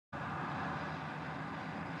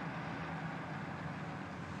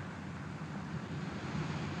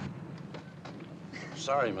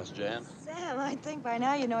Sorry, Miss Jan. Sam, I think by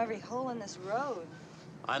now you know every hole in this road.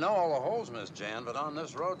 I know all the holes, Miss Jan, but on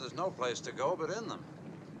this road there's no place to go but in them.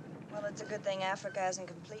 Well, it's a good thing Africa hasn't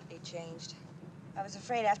completely changed. I was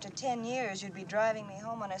afraid after 10 years you'd be driving me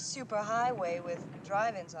home on a superhighway with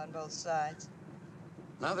drive-ins on both sides.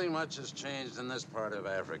 Nothing much has changed in this part of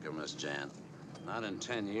Africa, Miss Jan. Not in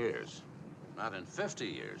 10 years. Not in 50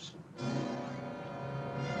 years.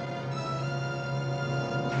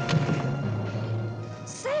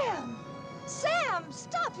 Sam! Sam,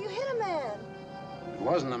 stop! You hit a man! It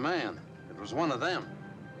wasn't a man. It was one of them.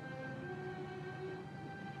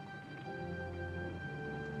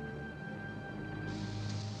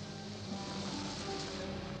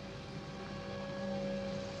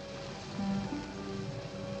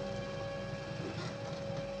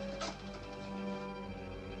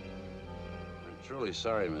 I'm truly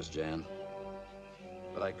sorry, Miss Jan,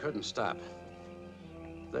 but I couldn't stop.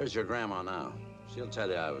 There's your grandma now. She'll tell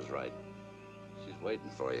you I was right. She's waiting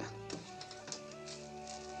for you.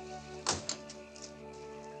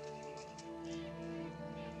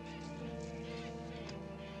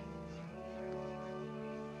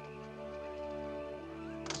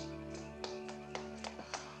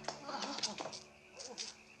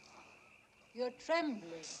 You're trembling.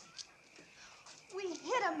 We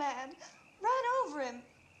hit a man, ran over him.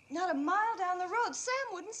 Not a mile down the road. Sam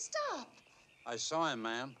wouldn't stop. I saw him,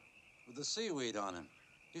 ma'am, with the seaweed on him.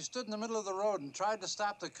 He stood in the middle of the road and tried to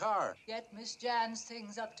stop the car. Get Miss Jan's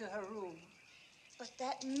things up to her room. But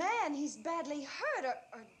that man, he's badly hurt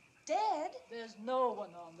or dead. There's no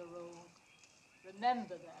one on the road.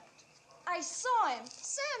 Remember that. I saw him.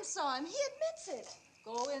 Sam saw him. He admits it.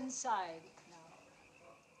 Go inside now.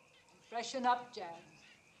 And freshen up, Jan.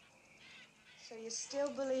 So you still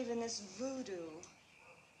believe in this voodoo?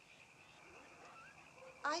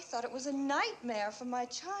 I thought it was a nightmare from my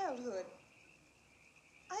childhood.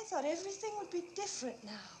 I thought everything would be different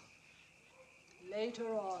now. Later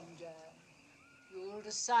on, Jan, you'll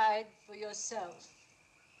decide for yourself.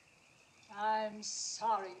 I'm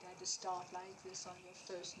sorry it had to start like this on your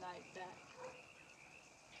first night back.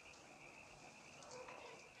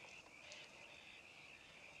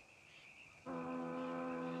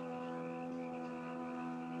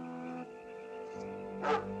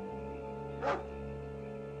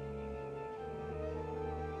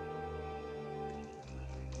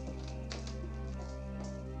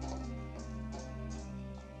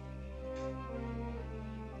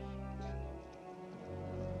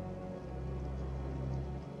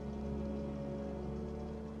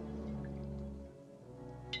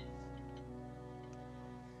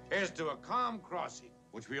 Here's to a calm crossing,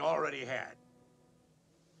 which we already had.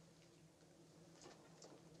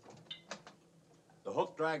 The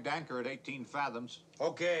hook dragged anchor at 18 fathoms.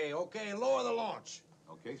 Okay, lower the launch.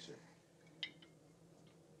 Okay, sir.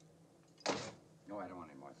 No, I don't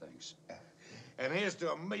want any more things. And here's to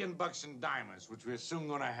 $1 million in diamonds, which we're soon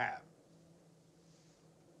gonna have.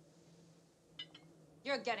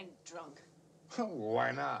 You're getting drunk.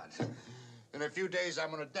 Why not? In a few days,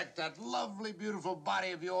 I'm gonna deck that lovely, beautiful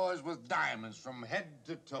body of yours with diamonds from head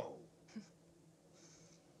to toe.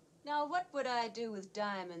 Now, what would I do with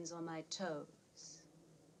diamonds on my toes?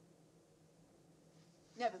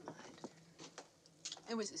 Never mind.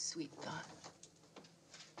 It was a sweet thought.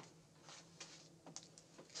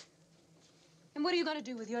 And what are you going to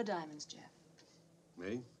do with your diamonds, Jeff?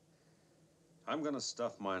 Me? I'm going to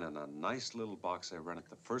stuff mine in a nice little box I rent at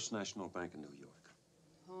the First National Bank in New York.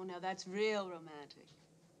 Oh, now that's real romantic.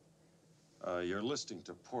 You're listening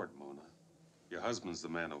to port, Mona. Your husband's the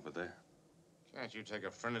man over there. Can't you take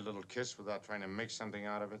a friendly little kiss without trying to make something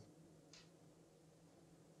out of it?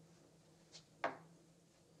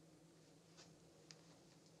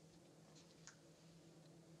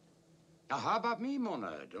 Now, how about me,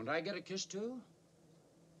 Mona? Don't I get a kiss, too?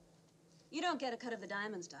 You don't get a cut of the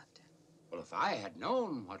diamonds, Doctor. Well, if I had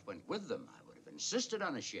known what went with them, I would have insisted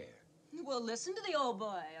on a share. Well, listen to the old boy,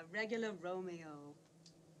 a regular Romeo.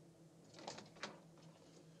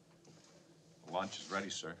 Lunch is ready,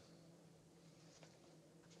 sir.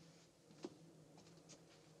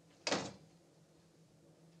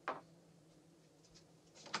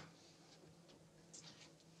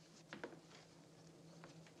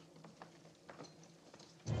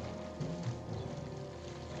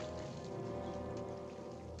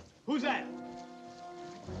 Who's that?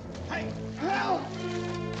 Hey, help!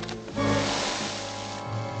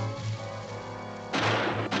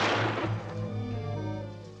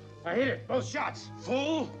 I hit it. Both shots.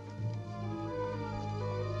 Fool!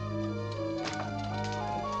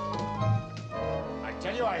 I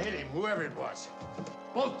tell you, I hit him, whoever it was.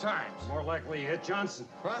 Both times. More likely he hit Johnson.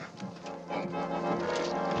 Huh?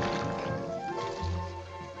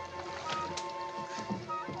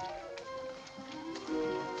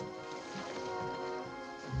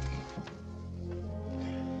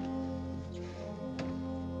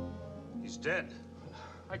 He's dead.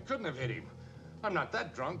 I couldn't have hit him. I'm not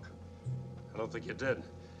that drunk. I don't think you did.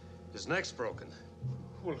 His neck's broken.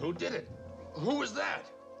 Well, who did it? Who was that?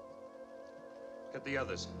 Get the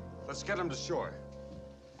others. Let's get him to shore.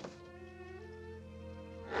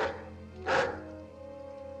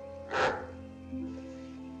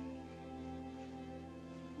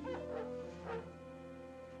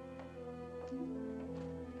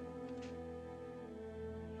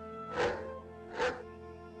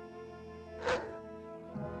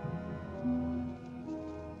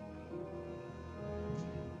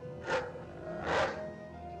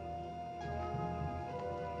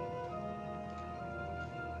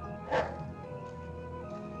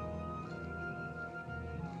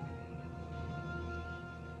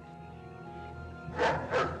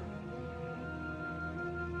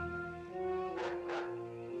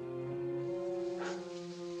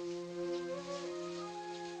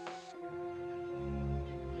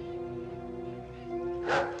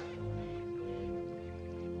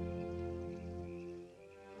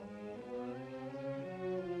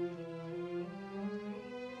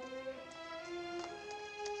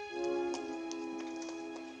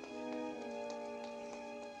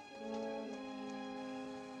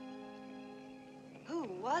 Who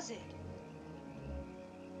was it?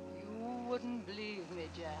 You wouldn't believe me,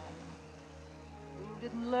 Jan. You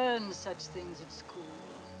didn't learn such things at school.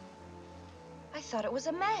 I thought it was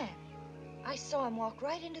a man. I saw him walk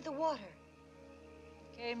right into the water.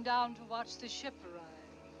 Came down to watch the ship arrive.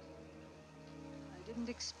 I didn't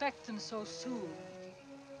expect them so soon.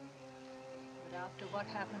 But after what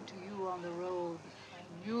happened to you on the road,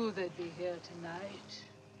 I knew they'd be here tonight.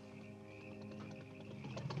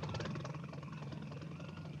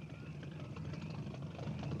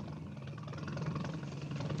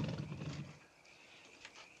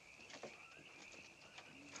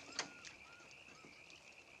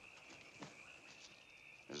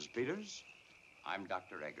 Mrs. Peters, I'm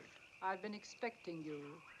Dr. Eggert. I've been expecting you.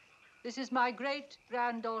 This is my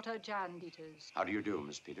great-granddaughter, Jan Peters. How do you do,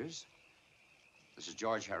 Miss Peters? This is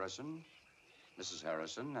George Harrison, Mrs.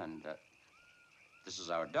 Harrison, and this is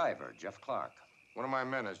our diver, Jeff Clark. One of my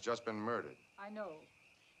men has just been murdered. I know.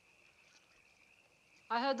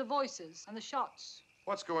 I heard the voices and the shots.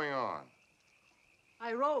 What's going on?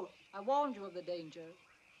 I wrote. I warned you of the danger.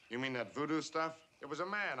 You mean that voodoo stuff? It was a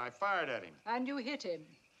man. I fired at him. And you hit him.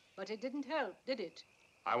 But it didn't help, did it?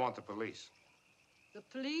 I want the police. The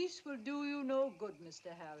police will do you no good, Mr.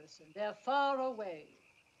 Harrison. They're far away.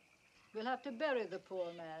 We'll have to bury the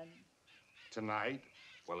poor man. Tonight?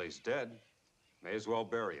 Well, he's dead. May as well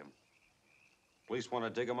bury him. Police want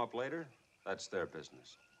to dig him up later? That's their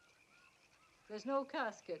business. There's no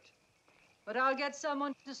casket. But I'll get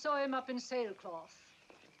someone to sew him up in sailcloth.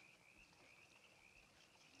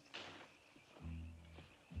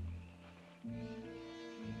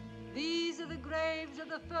 These are the graves of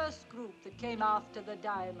the first group that came after the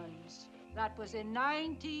diamonds. That was in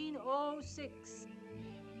 1906.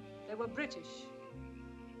 They were British.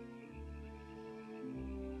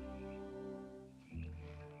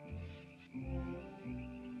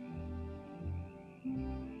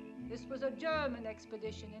 This was a German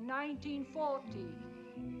expedition in 1940,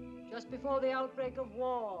 just before the outbreak of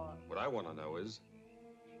war. What I want to know is,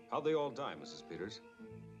 how'd they all die, Mrs. Peters?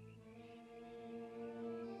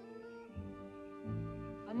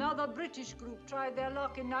 Another British group tried their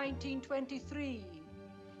luck in 1923.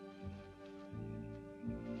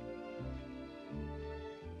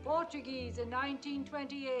 Portuguese in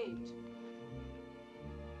 1928.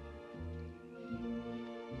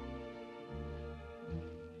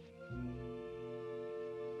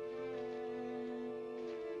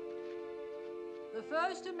 The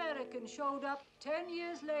first American showed up 10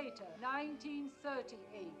 years later,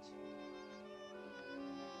 1938.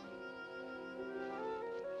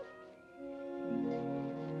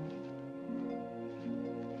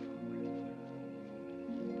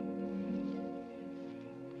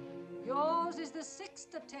 Yours is the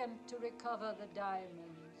sixth attempt to recover the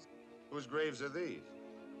diamonds. Whose graves are these?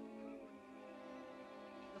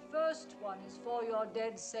 The first one is for your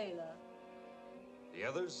dead sailor. The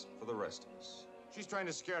others for the rest of us. She's trying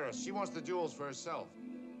to scare us. She wants the jewels for herself.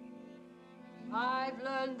 I've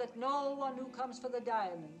learned that no one who comes for the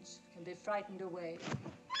diamonds can be frightened away.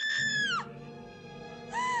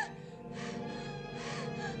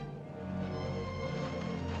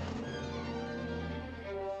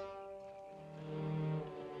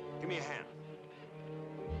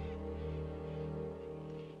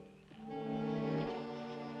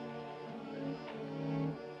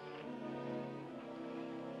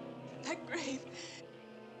 that grave.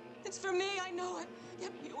 It's for me, I know it.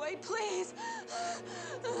 Get me away, please.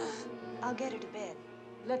 I'll get her to bed.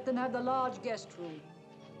 Let them have the large guest room.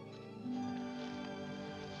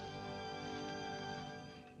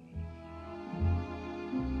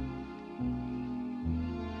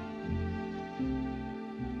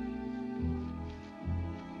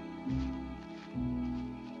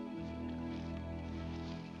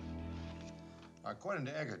 According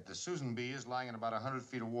to Eggert, the Susan B is lying in about 100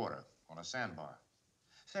 feet of water on a sandbar.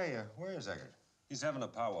 Say, where is Eggert? He's having a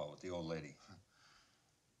powwow with the old lady.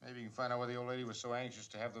 Maybe you can find out why the old lady was so anxious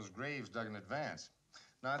to have those graves dug in advance.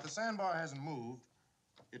 Now, if the sandbar hasn't moved,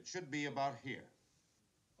 it should be about here.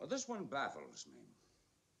 Well, this one baffles me.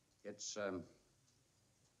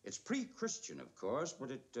 It's pre-Christian, of course,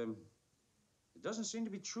 but it doesn't seem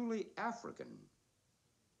to be truly African.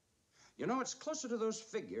 You know, it's closer to those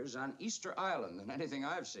figures on Easter Island than anything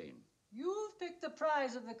I've seen. You've picked the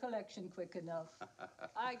prize of the collection quick enough.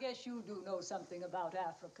 I guess you do know something about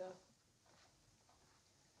Africa.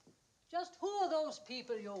 Just who are those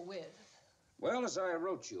people you're with? Well, as I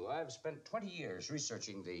wrote you, I've spent 20 years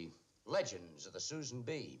researching the legends of the Susan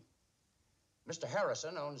B. Mr.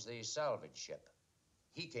 Harrison owns the salvage ship.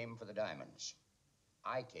 He came for the diamonds.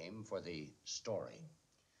 I came for the story.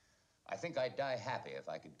 I think I'd die happy if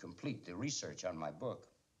I could complete the research on my book.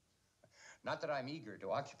 Not that I'm eager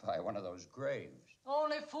to occupy one of those graves.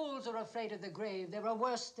 Only fools are afraid of the grave. There are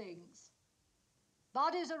worse things.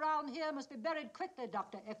 Bodies around here must be buried quickly,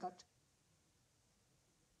 Dr. Eckert.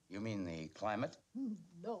 You mean the climate?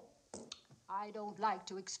 No. I don't like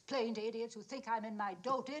to explain to idiots who think I'm in my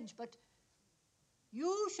dotage, but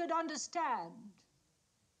you should understand.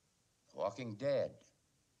 Walking Dead.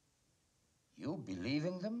 You believe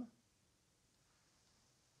in them?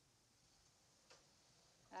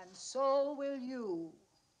 And so will you,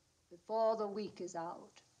 before the week is out.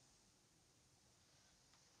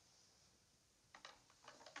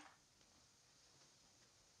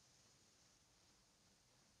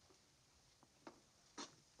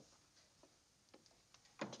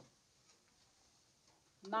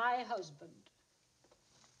 My husband,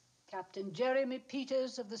 Captain Jeremy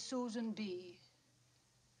Peters of the Susan B.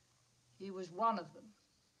 He was one of them.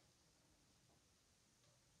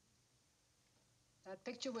 That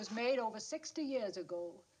picture was made over 60 years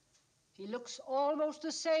ago. He looks almost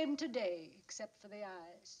the same today, except for the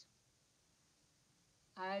eyes.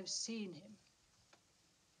 I've seen him.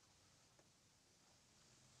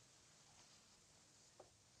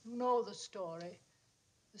 You know the story.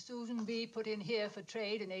 The Susan B put in here for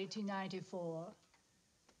trade in 1894.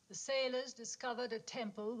 The sailors discovered a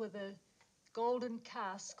temple with a golden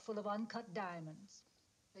cask full of uncut diamonds.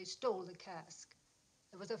 They stole the cask.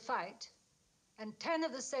 There was a fight, and 10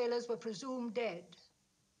 of the sailors were presumed dead,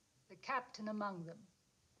 the captain among them.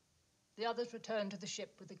 The others returned to the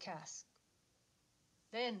ship with the cask.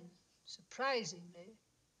 Then, surprisingly,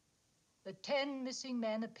 the 10 missing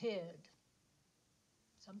men appeared.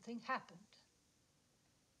 Something happened.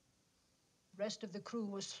 The rest of the crew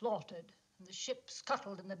was slaughtered, and the ship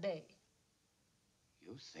scuttled in the bay.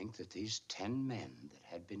 You think that these 10 men that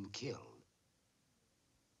had been killed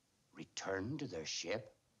returned to their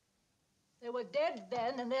ship? They were dead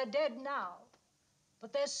then, and they're dead now.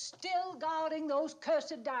 But they're still guarding those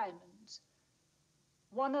cursed diamonds.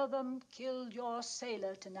 One of them killed your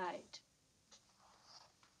sailor tonight.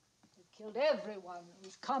 They killed everyone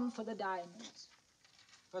who's come for the diamonds.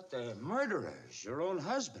 But they're murderers, your own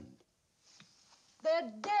husband.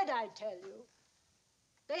 They're dead, I tell you.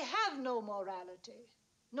 They have no morality,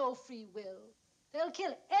 no free will. They'll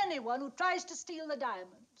kill anyone who tries to steal the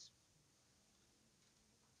diamonds.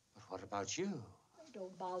 But what about you? They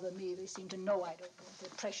don't bother me. They seem to know I don't want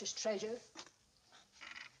their precious treasure.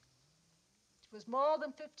 It was more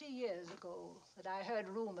than 50 years ago that I heard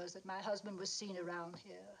rumors that my husband was seen around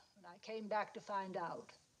here, and I came back to find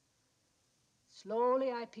out.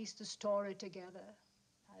 Slowly, I pieced the story together.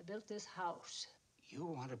 I built this house. You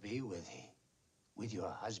want to be with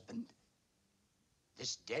your husband?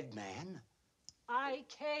 This dead man? I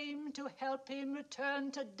came to help him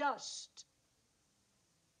return to dust,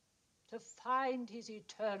 to find his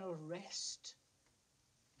eternal rest.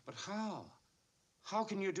 But how? How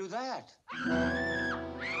can you do that?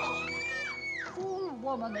 Fool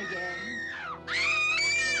woman again.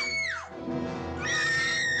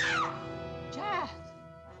 Jack!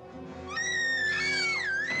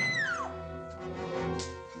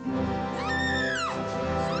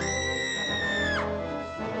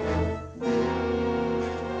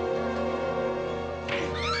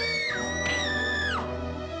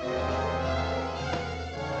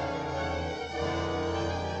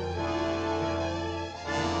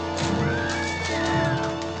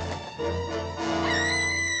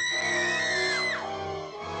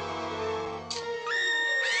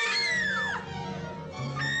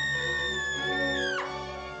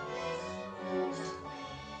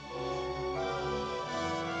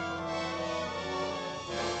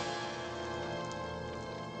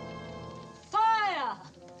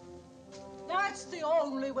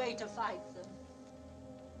 try to fight them.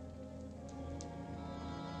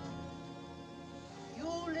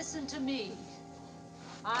 You listen to me.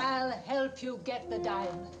 I'll help you get the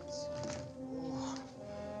diamonds.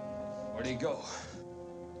 Where'd he go?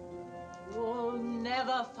 You'll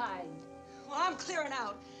never find. Well, I'm clearing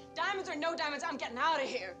out. Diamonds or no diamonds, I'm getting out of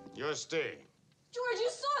here. You're staying. George, you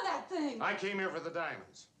saw that thing. I came here for the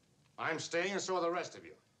diamonds. I'm staying, and so are the rest of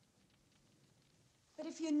you. But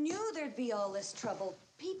if you knew there'd be all this trouble,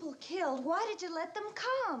 people killed, why did you let them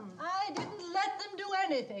come? I didn't let them do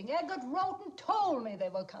anything. Egbert wrote and told me they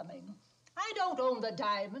were coming. I don't own the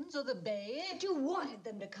diamonds or the bay. But you wanted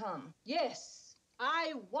them to come. Yes,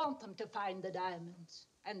 I want them to find the diamonds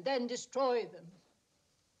and then destroy them.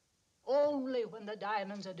 Only when the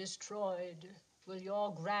diamonds are destroyed will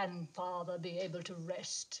your grandfather be able to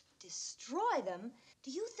rest. Destroy them?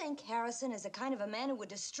 Do you think Harrison is the kind of a man who would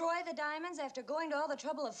destroy the diamonds after going to all the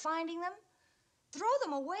trouble of finding them? Throw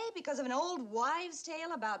them away because of an old wives'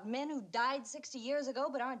 tale about men who died 60 years ago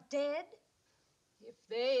but aren't dead? If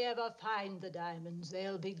they ever find the diamonds,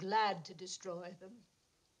 they'll be glad to destroy them.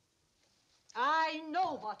 I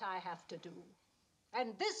know what I have to do.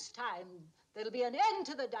 And this time, there'll be an end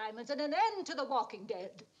to the diamonds and an end to the Walking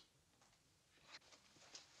Dead.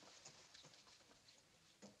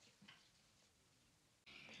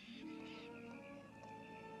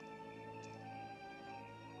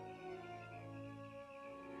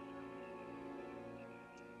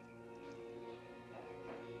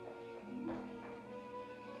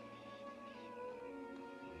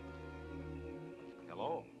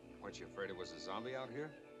 Hello? Weren't you afraid it was a zombie out here?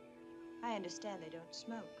 I understand they don't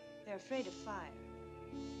smoke. They're afraid of fire.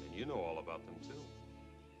 And you know all about them, too.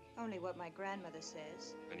 Only what my grandmother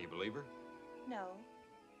says. And you believe her? No.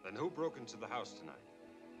 Then who broke into the house tonight?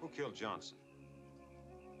 Who killed Johnson?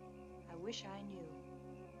 I wish I knew.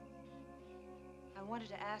 I wanted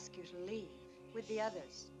to ask you to leave with the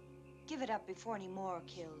others. Give it up before any more are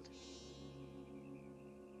killed.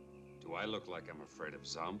 Do I look like I'm afraid of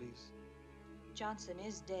zombies? Johnson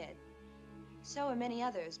is dead. So are many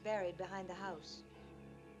others buried behind the house.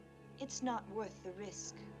 It's not worth the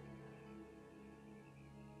risk.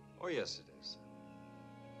 Oh, yes, it is.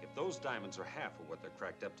 If those diamonds are half of what they're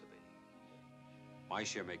cracked up to be, my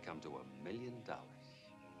share may come to $1 million.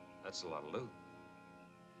 That's a lot of loot.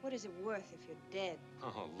 What is it worth if you're dead?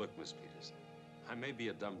 Oh, look, Miss Peters. I may be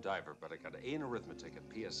a dumb diver, but I got an A in arithmetic at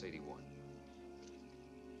PS 81.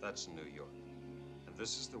 That's New York. And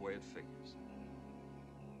this is the way it figures.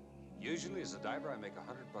 Usually, as a diver, I make $100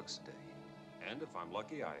 a day. And if I'm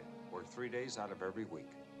lucky, I work 3 days out of every week.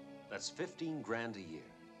 That's 15 grand a year.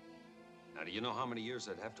 Now, do you know how many years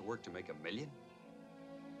I'd have to work to make $1 million?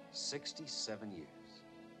 67 years.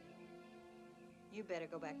 You better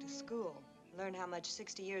go back to school. Learn how much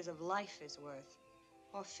 60 years of life is worth.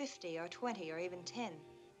 Or 50, or 20, or even 10.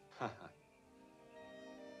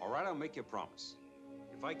 All right, I'll make you a promise.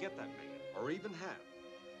 If I get that million, or even half,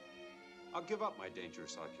 I'll give up my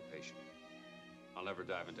dangerous occupation. I'll never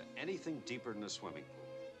dive into anything deeper than a swimming pool.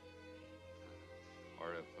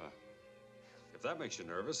 Or if that makes you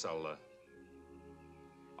nervous, I'll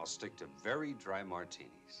stick to very dry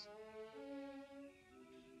martinis.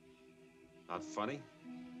 Not funny?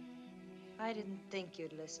 I didn't think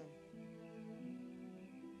you'd listen.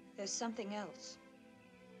 There's something else.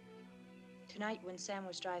 Tonight, when Sam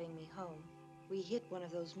was driving me home, we hit one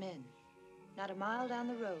of those men. Not a mile down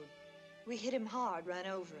the road. We hit him hard, ran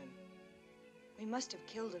over him. We must have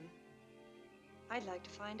killed him. I'd like to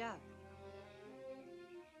find out.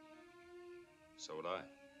 So would I.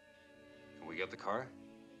 Can we get the car?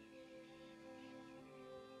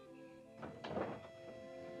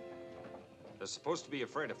 They're supposed to be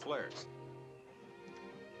afraid of flares.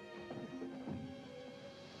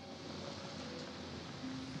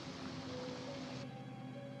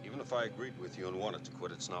 Even if I agreed with you and wanted to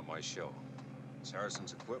quit, it's not my show. It's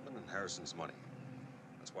Harrison's equipment and Harrison's money.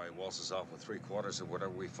 That's why he waltzes off with 3/4 of whatever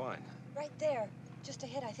we find. Right there. Just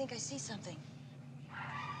ahead, I think I see something.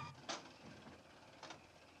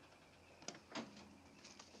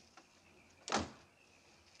 It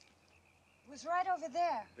was right over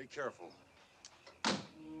there. Be careful.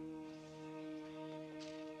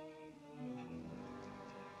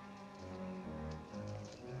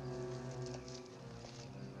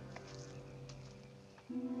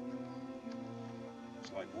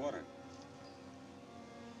 It's like water.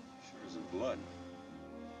 Sure isn't blood.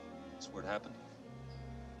 That's where it happened.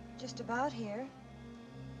 Just about here.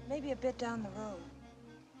 Maybe a bit down the road.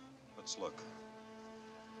 Let's look.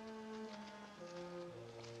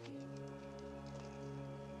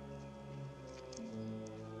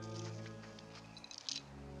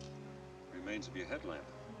 Remains of your headlamp.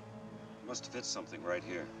 Must have hit something right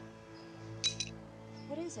here.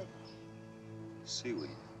 What is it?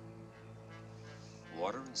 Seaweed.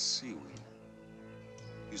 Water and seaweed.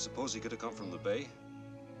 You suppose he could have come from the bay?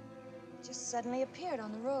 Just suddenly appeared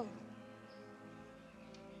on the road.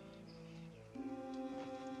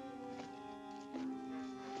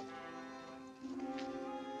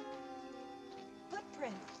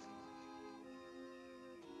 Footprint.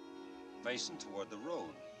 Facing toward the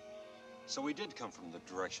road. So he did come from the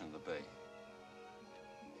direction of the bay.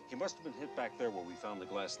 He must have been hit back there where we found the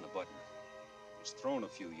glass and the button. He was thrown a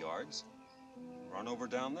few yards, run over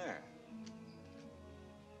down there.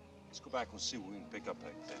 Let's go back and see what we can pick up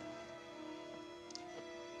back there.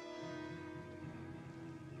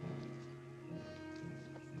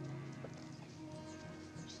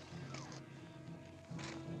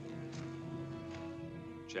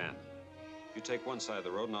 Jan, you take one side of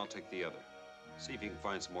the road and I'll take the other. See if you can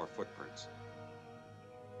find some more footprints.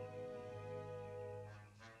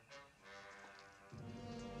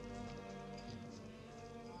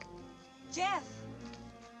 Jeff!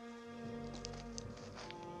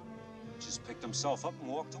 Just picked himself up and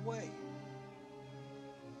walked away.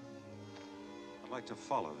 I'd like to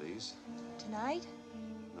follow these. Tonight?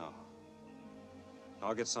 No.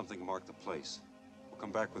 I'll get something to mark the place. We'll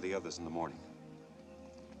come back with the others in the morning.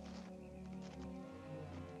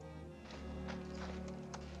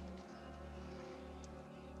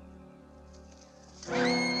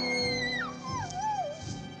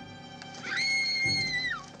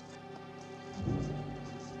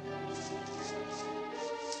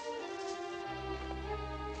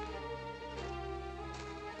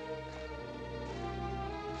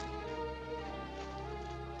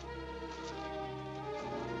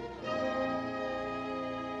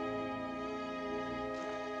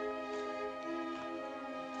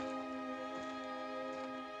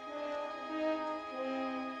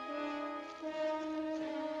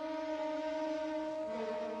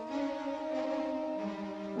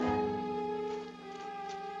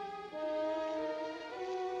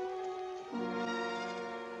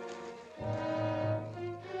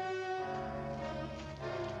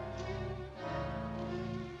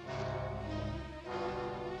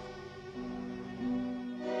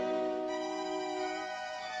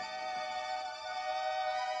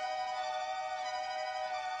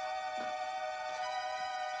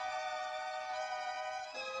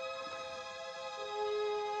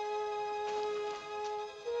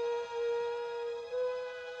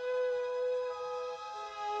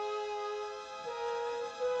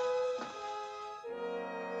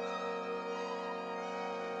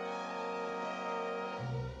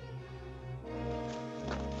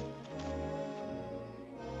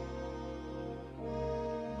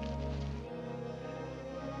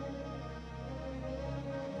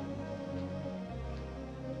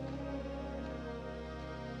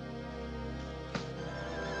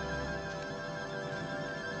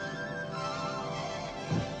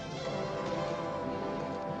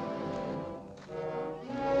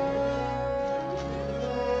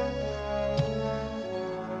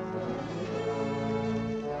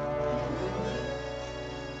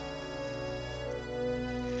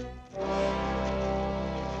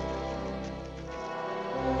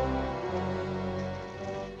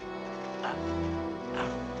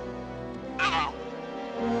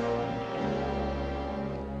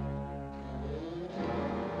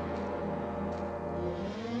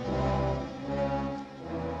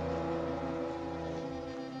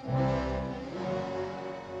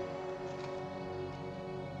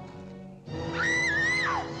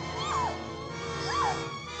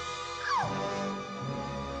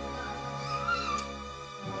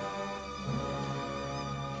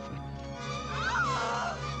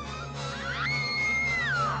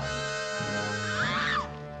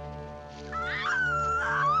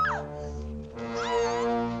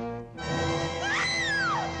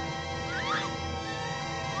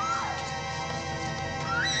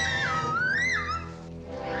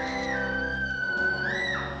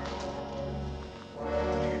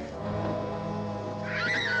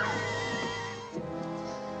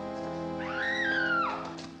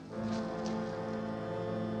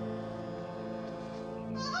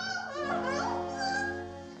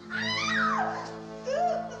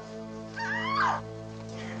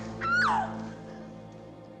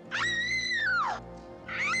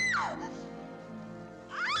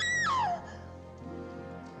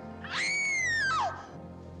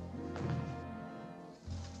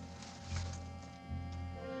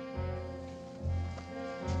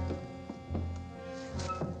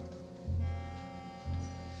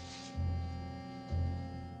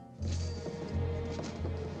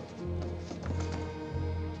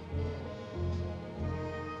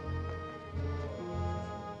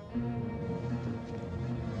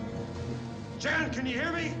 Jan, can you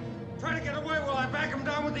hear me? Try to get away while I back him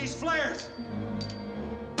down with these flares.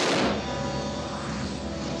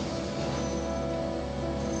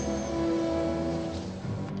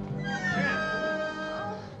 Jan!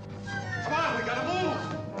 Come on, we gotta move!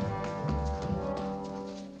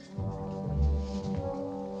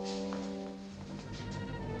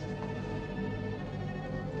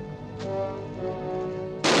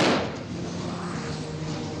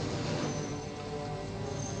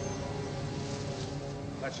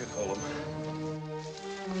 That should hold him.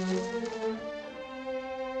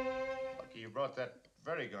 Lucky you brought that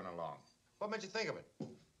very gun along. What made you think of it? I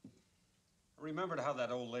remembered how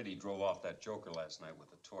that old lady drove off that joker last night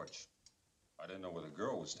with the torch. I didn't know where the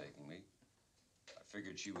girl was taking me. I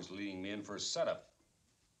figured she was leading me in for a setup.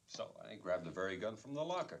 So I grabbed the very gun from the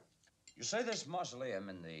locker. You say this mausoleum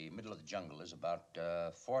in the middle of the jungle is about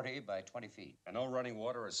 40 by 20 feet. And no running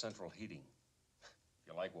water or central heating. If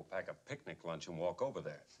you like, we'll pack a picnic lunch and walk over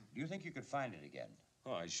there. Do you think you could find it again?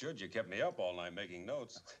 Oh, I should. You kept me up all night making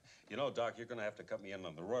notes. You know, Doc, you're going to have to cut me in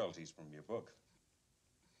on the royalties from your book.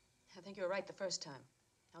 I think you were right the first time.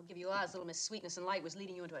 I'll give you odds little Miss Sweetness and Light was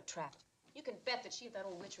leading you into a trap. You can bet that she and that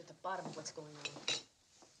old witch are at the bottom of what's going on.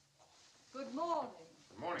 Good morning.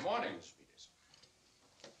 Good morning. Morning, sweetest.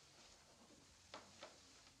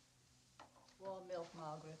 Warm milk,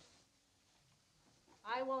 Margaret.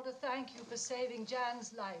 I want to thank you for saving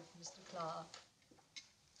Jan's life, Mr. Clark.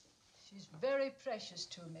 She's very precious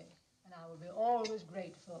to me, and I will be always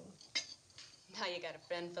grateful. Now you got a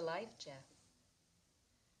friend for life, Jeff.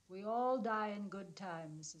 We all die in good time,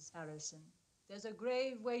 Mrs. Harrison. There's a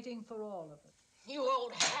grave waiting for all of us. You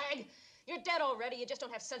old hag! You're dead already. You just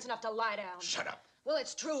don't have sense enough to lie down. Shut up. Well,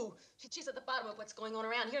 it's true. She's at the bottom of what's going on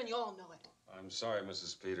around here, and you all know it. I'm sorry,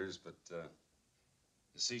 Mrs. Peters, but,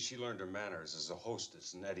 you see, she learned her manners as a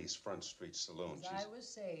hostess in Eddie's Front Street Saloon. As I was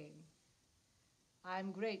saying,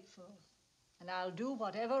 I'm grateful, and I'll do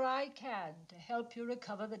whatever I can to help you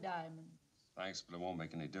recover the diamond. Thanks, but it won't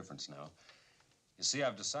make any difference now. You see,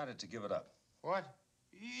 I've decided to give it up. What?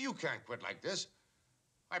 You can't quit like this.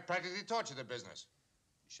 I practically taught you the business.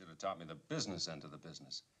 You should have taught me the business end of the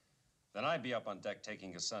business. Then I'd be up on deck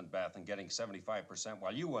taking a sun bath and getting 75%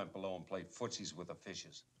 while you went below and played footsies with the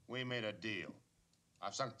fishes. We made a deal.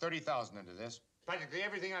 I've sunk 30,000 into this. Practically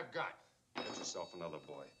everything I've got. Get yourself another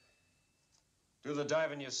boy. Do the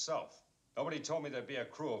diving yourself. Nobody told me there'd be a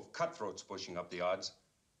crew of cutthroats pushing up the odds.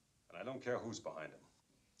 And I don't care who's behind them.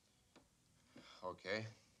 Okay.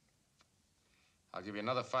 I'll give you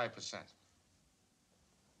another 5%.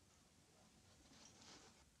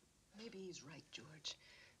 Maybe he's right, George.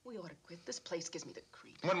 We ought to quit. This place gives me the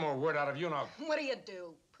creep. One more word out of you now. What do you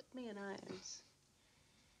do? Put me in irons.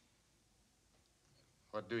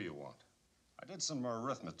 What do you want? I did some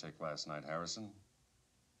arithmetic last night, Harrison.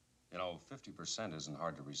 You know, 50% isn't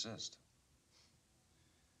hard to resist.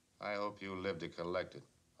 I hope you live to collect it.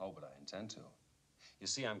 Oh, but I intend to. You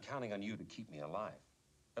see, I'm counting on you to keep me alive.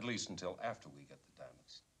 At least until after we get the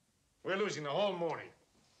diamonds. We're losing the whole morning.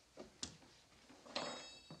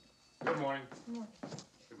 Good morning. Good morning.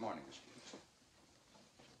 Good morning, Miss Peters.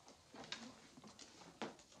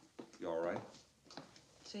 You all right?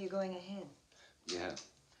 So you're going ahead? Yeah.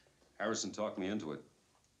 Harrison talked me into it.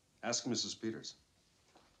 Ask Mrs. Peters.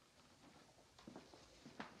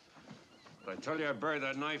 But I tell you, I buried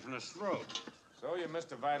that knife in his throat. So you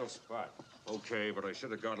missed a vital spot. Okay, but I should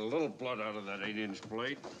have got a little blood out of that 8-inch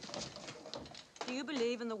blade. Do you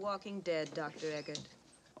believe in the walking dead, Dr. Eggert?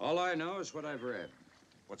 All I know is what I've read.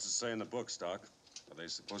 What's it say in the book, Doc? Are they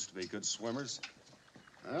supposed to be good swimmers?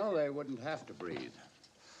 Well, they wouldn't have to breathe.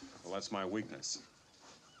 Well, that's my weakness.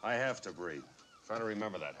 I have to breathe. Try to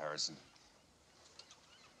remember that, Harrison.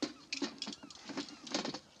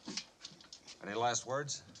 Any last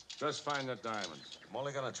words? Just find the diamonds. I'm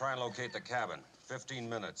only gonna try and locate the cabin. 15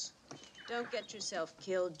 minutes. Don't get yourself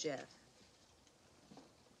killed, Jeff.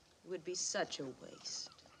 It would be such a waste.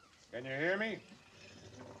 Can you hear me?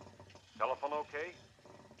 Telephone okay?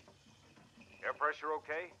 Air pressure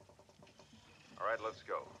okay? All right, let's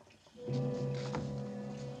go.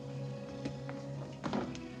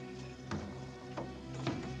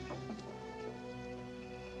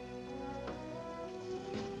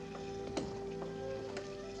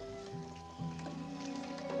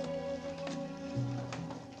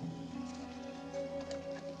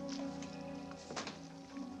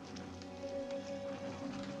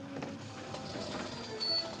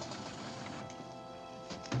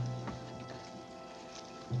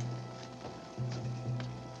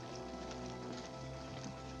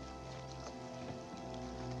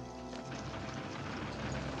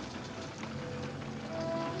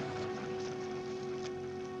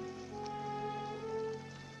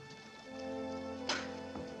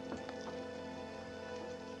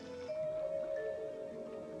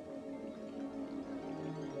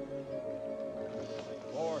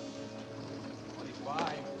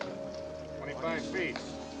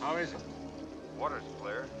 How is it? Water's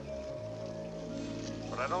clear.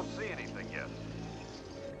 But I don't see anything yet.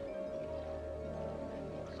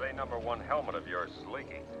 The say #1 helmet of yours is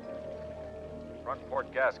leaking. Front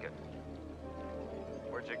port gasket.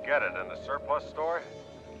 Where'd you get it? In the surplus store?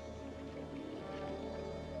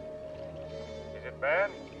 Is it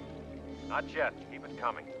bad? Not yet. Keep it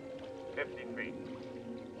coming. 50 feet.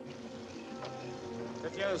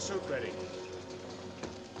 Get the other suit ready.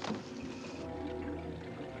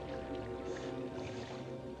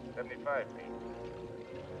 $75 feet.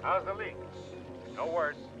 How's the leak? No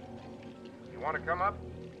worse. You want to come up?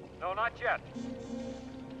 No, not yet.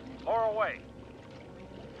 Lower away.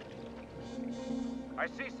 I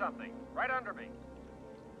see something right under me.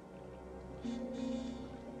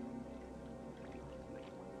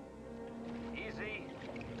 Easy.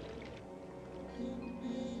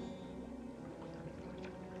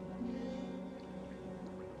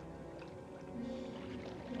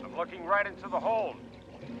 I'm looking right into the hold.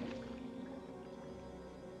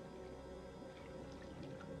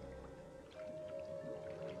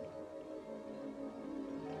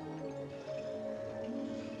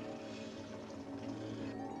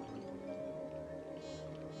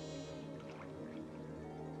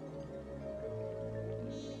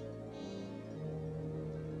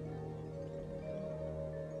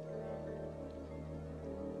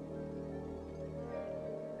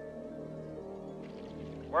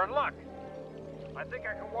 We're in luck. I think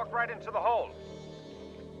I can walk right into the hold.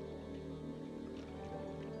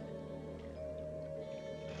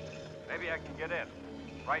 Maybe I can get in.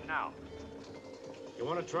 Right now. You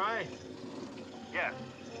want to try? Yes.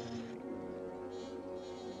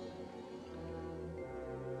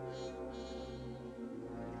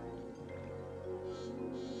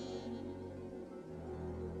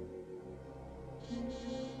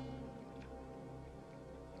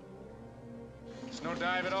 It's no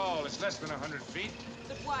dive at all. It's less than 100 feet.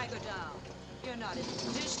 But why go down? You're not in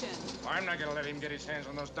position. I'm not going to let him get his hands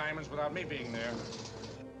on those diamonds without me being there.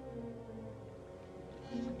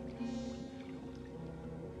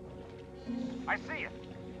 I see it.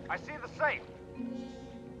 I see the safe.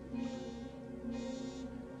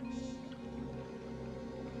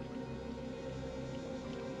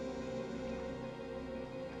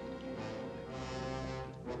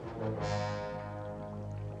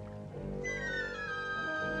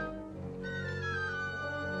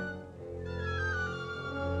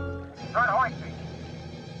 Start hoisting.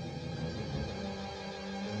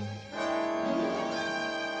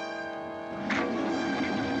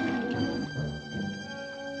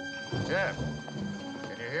 Jeff,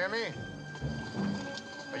 can you hear me?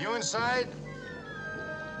 Are you inside?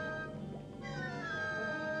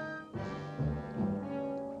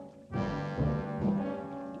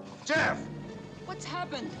 Jeff! What's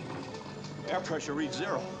happened? Air pressure reads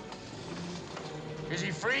 0. Is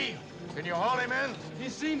he free? Can you haul him in? He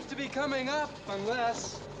seems to be coming up,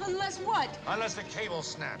 unless... Unless what? Unless the cable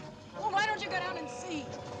snapped. Well, why don't you go down and see?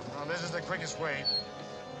 Well, this is the quickest way.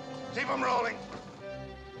 Keep him rolling.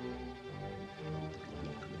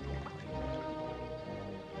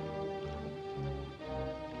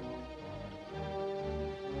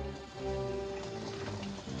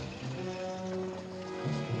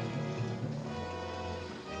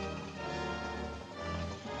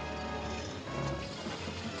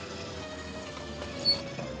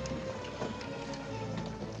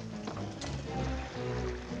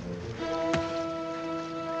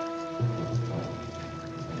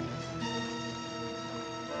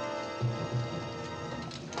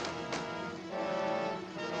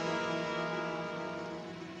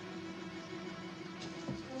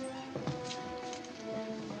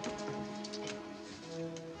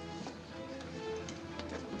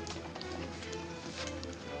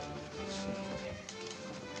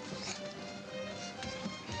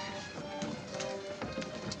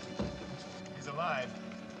 He's alive.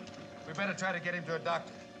 We better try to get him to a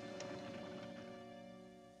doctor.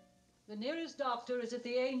 The nearest doctor is at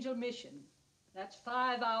the Angel Mission. That's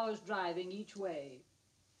 5 hours driving each way.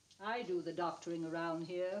 I do the doctoring around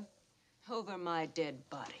here. Over my dead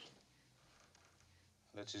body.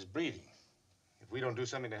 That's his breathing. If we don't do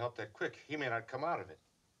something to help that quick, he may not come out of it.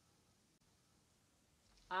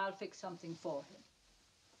 I'll fix something for him.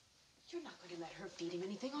 You're not going to let her feed him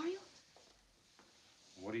anything, are you?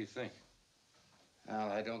 What do you think?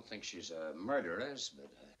 Well, I don't think she's a murderess, but...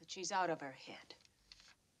 But she's out of her head.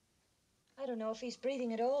 I don't know if he's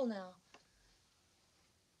breathing at all now.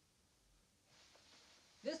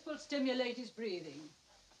 This will stimulate his breathing.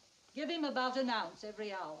 Give him about an ounce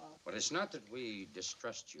every hour. But it's not that we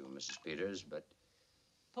distrust you, Mrs. Peters, but...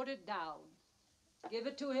 Put it down. Give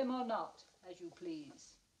it to him or not, as you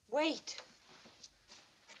please. Wait.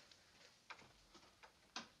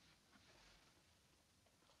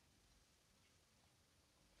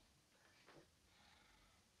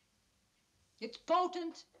 It's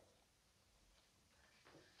potent,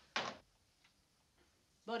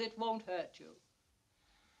 but it won't hurt you.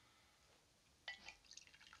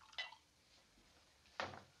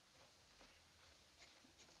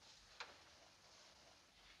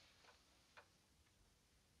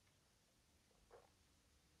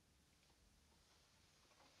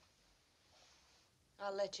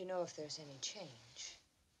 I'll let you know if there's any change.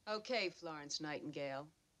 Okay, Florence Nightingale.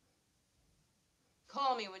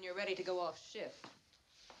 Call me when you're ready to go off shift.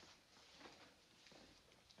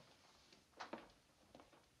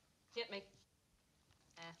 Hit me.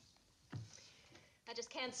 I just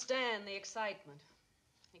can't stand the excitement.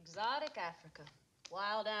 Exotic Africa,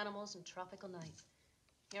 wild animals and tropical night.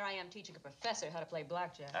 Here I am teaching a professor how to play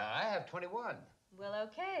blackjack. I have 21. Well,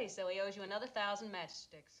 okay, so he owes you another 1,000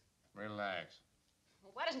 matchsticks. Relax.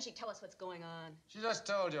 Well, why doesn't she tell us what's going on? She just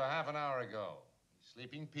told you a half an hour ago. He's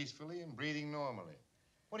sleeping peacefully and breathing normally.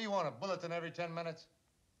 What do you want, a bulletin every 10 minutes?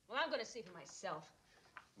 Well, I'm going to see for myself.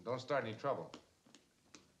 Don't start any trouble.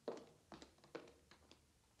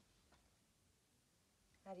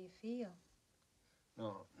 How do you feel?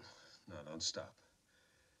 No, don't stop.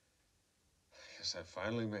 Yes, I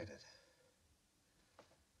finally made it.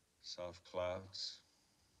 Soft clouds,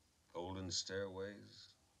 golden stairways,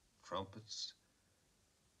 trumpets,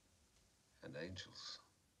 and angels.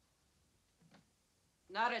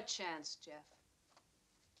 Not a chance, Jeff.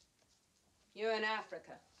 You're in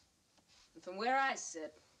Africa. And from where I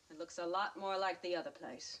sit, it looks a lot more like the other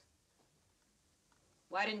place.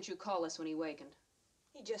 Why didn't you call us when he wakened?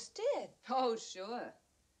 He just did. Oh, sure.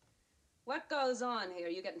 What goes on here?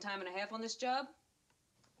 You getting time and a half on this job?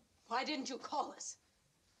 Why didn't you call us?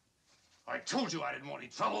 I told you I didn't want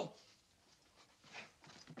any trouble.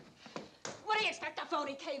 What do you expect a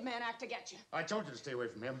phony caveman act to get you? I told you to stay away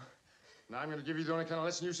from him. Now I'm going to give you the only kind of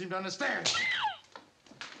lesson you seem to understand.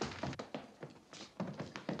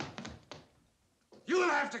 You'll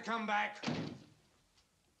have to come back.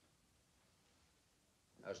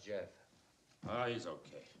 How's Jeff? Oh, he's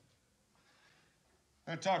okay.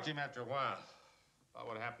 I'll talk to him after a while about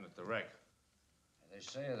what happened at the wreck. They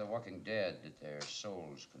say of the walking dead that their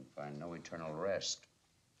souls can find no eternal rest,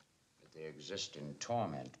 that they exist in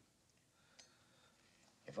torment.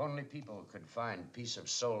 If only people could find peace of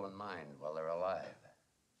soul and mind while they're alive.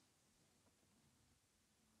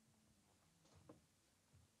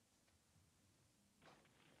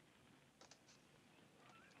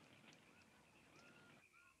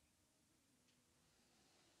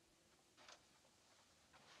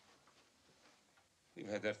 We've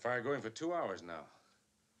had that fire going for 2 hours now.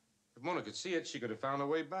 If Mona could see it, she could have found her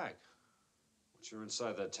way back. Once you're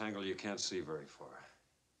inside that tangle, you can't see very far.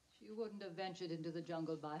 She wouldn't have ventured into the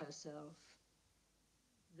jungle by herself.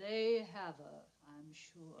 They have her, I'm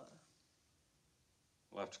sure.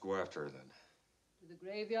 We'll have to go after her then. To the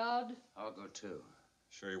graveyard? I'll go too.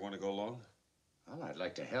 Sure you want to go along? Well, I'd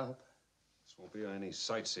like to help. This won't be any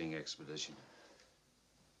sightseeing expedition.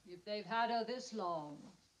 If they've had her this long,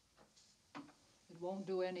 it won't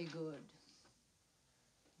do any good.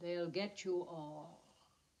 They'll get you all.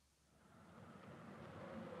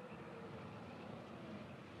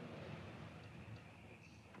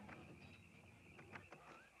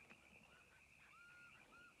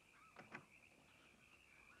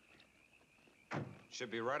 Should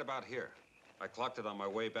be right about here. I clocked it on my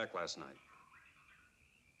way back last night.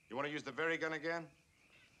 You want to use the very gun again?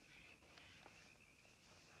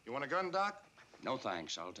 You want a gun, Doc? No,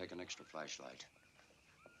 thanks. I'll take an extra flashlight.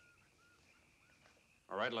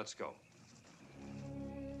 All right, let's go.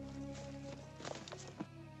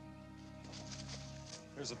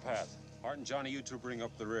 Here's the path. Art and Johnny, you two bring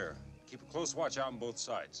up the rear. Keep a close watch out on both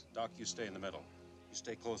sides. Doc, you stay in the middle. You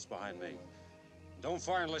stay close behind me. Don't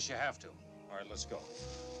fire unless you have to. All right, let's go.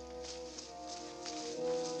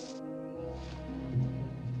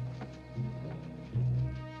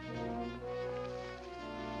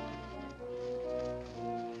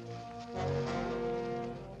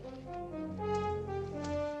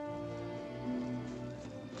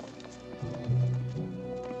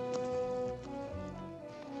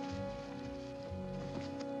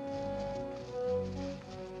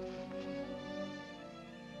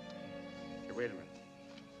 Here, wait a minute.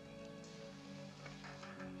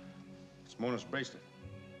 It's Mona's bracelet.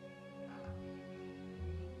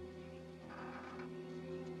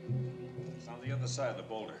 It's on the other side of the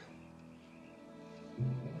boulder.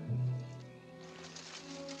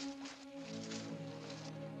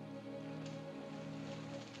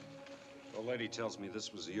 The old lady tells me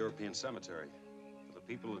this was a European cemetery for the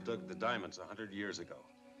people who dug the diamonds 100 years ago.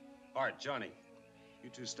 Art, Johnny, you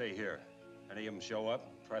two stay here. Any of them show up,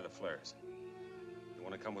 try the flares. You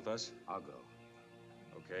want to come with us? I'll go.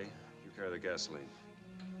 Okay, you carry the gasoline.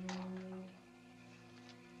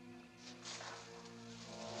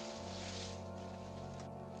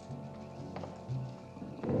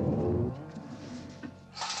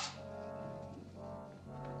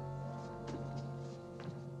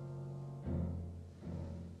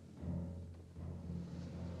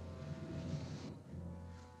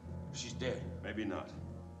 She's dead. Maybe not.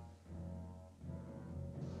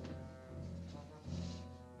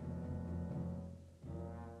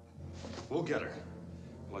 We'll get her.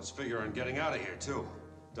 Let's figure on getting out of here, too.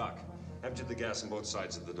 Doc, empty the gas on both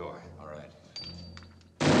sides of the door. All right.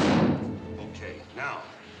 Okay, now,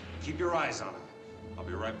 keep your eyes on him. I'll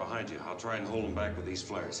be right behind you. I'll try and hold him back with these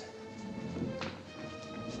flares.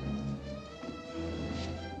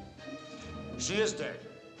 She is dead.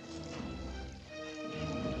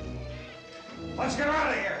 Let's get out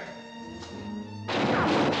of here!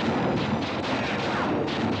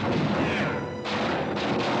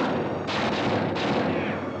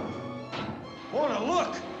 Mona,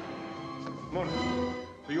 look! Mona,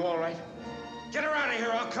 are you all right? Get her out of here,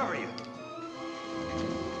 I'll cover you.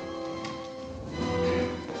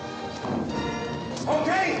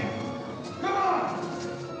 Okay? Come on!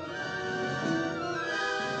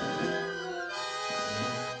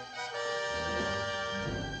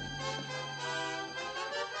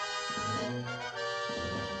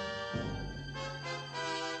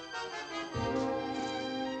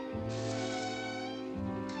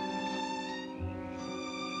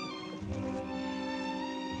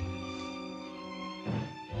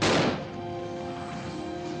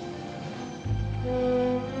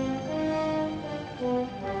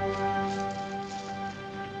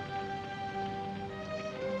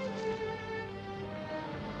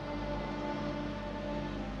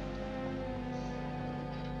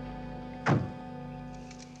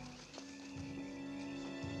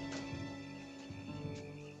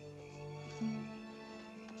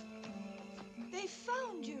 They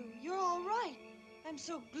found you. You're all right. I'm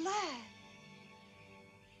so glad.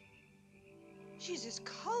 She's as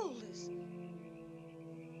cold as...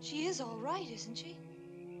 She is all right, isn't she?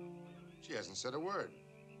 She hasn't said a word.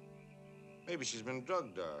 Maybe she's been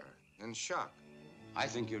drugged or in shock. I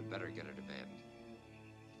think you'd better get her to bed.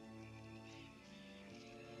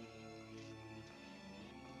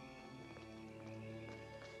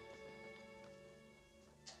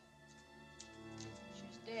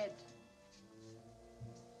 She's dead.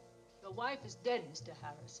 Your wife is dead, Mr.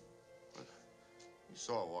 Harrison. You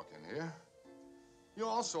saw her walk in here. You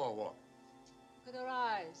all saw her walk. Look at her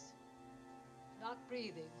eyes. Not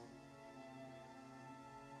breathing.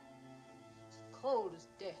 She's cold as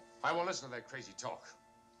death. I won't listen to that crazy talk.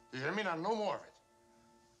 You hear me? Now, no more of it.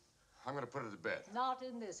 I'm gonna put her to bed. Not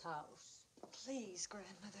in this house. Please,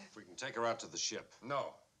 grandmother. We can take her out to the ship.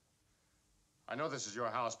 No. I know this is your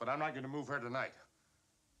house, but I'm not gonna move her tonight.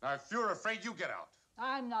 Now, if you're afraid, you get out.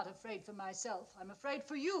 I'm not afraid for myself. I'm afraid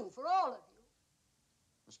for you, for all of you.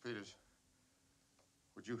 Miss Peters,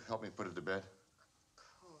 would you help me put her to bed? Of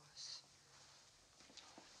course.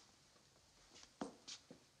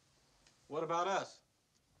 What about us?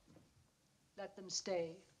 Let them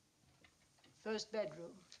stay. First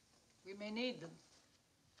bedroom. We may need them.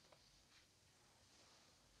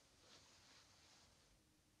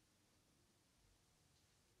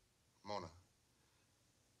 Mona,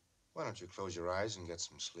 why don't you close your eyes and get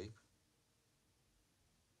some sleep?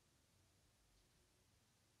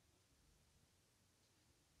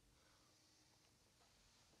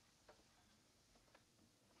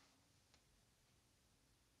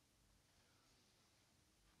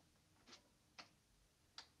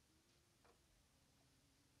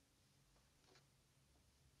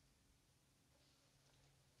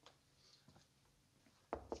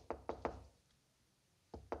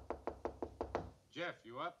 Jeff,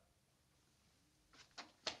 you up?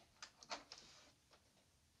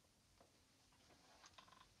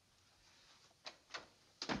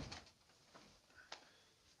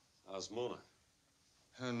 How's Mona?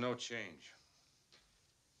 No change.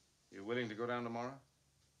 You willing to go down tomorrow?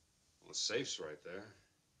 Well, the safe's right there.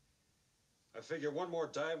 I figure one more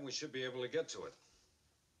dive and we should be able to get to it.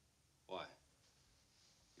 Why?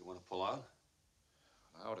 You want to pull out?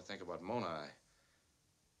 I ought to think about Mona. I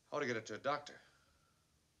ought to get her to a doctor.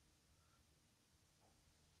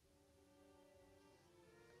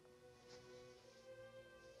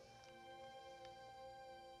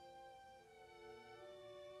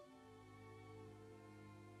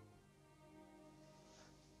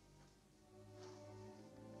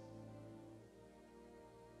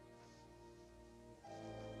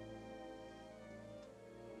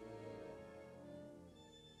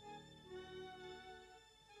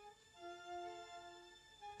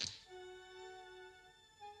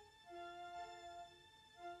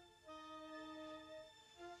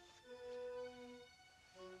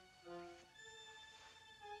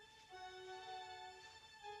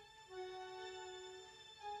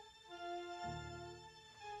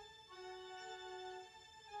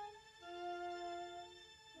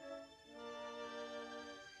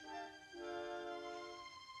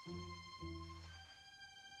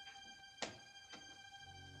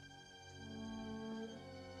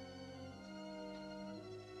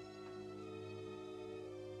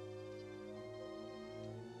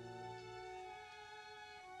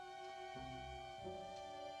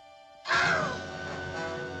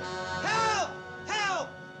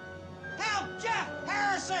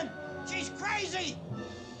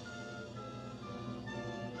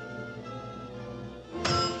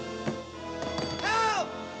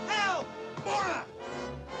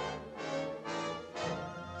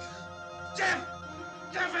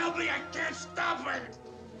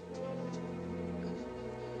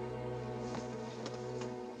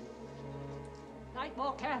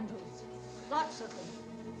 More candles. Lots of them.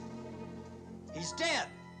 He's dead.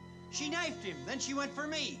 She knifed him, then she went for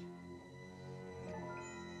me.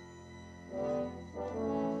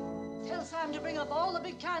 Tell Sam to bring up all the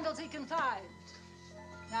big candles he can find.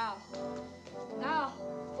 Now,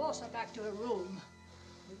 force her back to her room.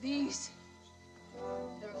 With these,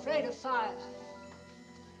 they're afraid of fire.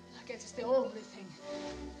 I guess it's the only thing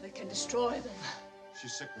that can destroy them.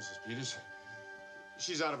 She's sick, Mrs. Peters.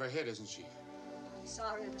 She's out of her head, isn't she? I'm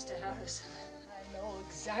sorry, Mr. Harrison. I know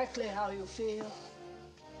exactly how you feel.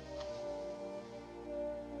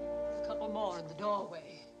 A couple more in the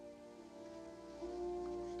doorway.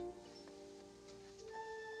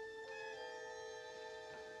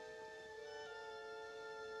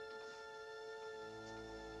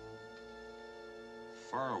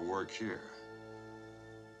 Fire will work here.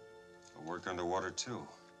 It'll work underwater, too.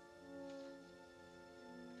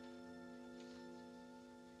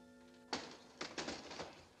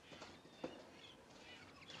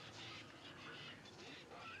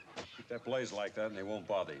 Keep that blaze like that and they won't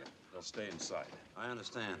bother you. They'll stay inside. I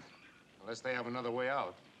understand. Unless they have another way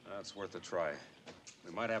out. That's worth a try.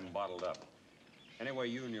 We might have them bottled up. Anyway,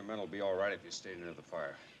 you and your men will be all right if you stay near the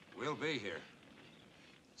fire. We'll be here.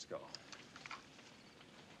 Let's go.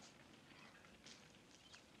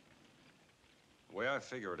 The way I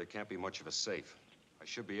figure it, it can't be much of a safe. I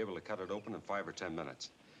should be able to cut it open in 5 or 10 minutes.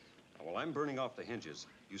 Now, while I'm burning off the hinges,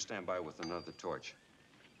 you stand by with another torch.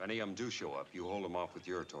 If any of them do show up, you hold them off with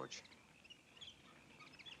your torch.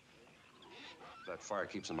 That fire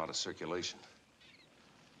keeps them out of circulation.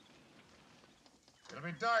 It'll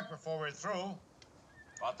be dark before we're through.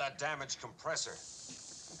 About that damaged compressor.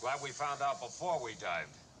 I'm glad we found out before we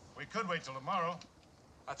dived. We could wait till tomorrow.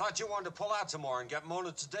 I thought you wanted to pull out some more and get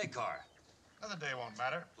Mona to Dakar. Another day won't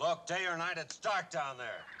matter. Look, day or night, it's dark down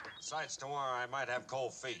there. Besides, tomorrow I might have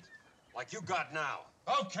cold feet. Like you got now.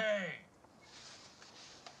 Okay.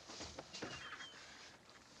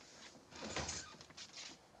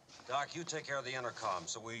 Doc, you take care of the intercom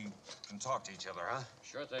so we can talk to each other, huh?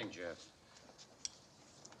 Sure thing, Jeff.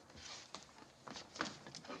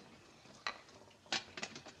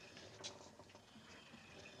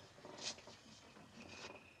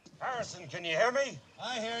 Harrison, can you hear me?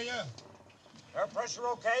 I hear you. Air pressure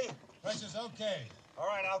okay? Pressure's okay. All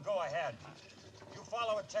right, I'll go ahead. You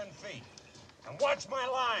follow at 10 feet. And watch my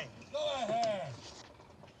line. Go ahead.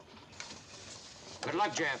 Good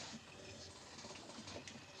luck, Jeff.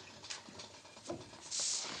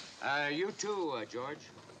 You too, George.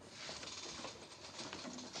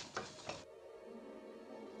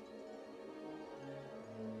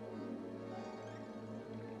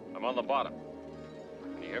 I'm on the bottom.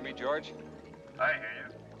 Can you hear me, George? I hear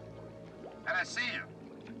you. And I see you.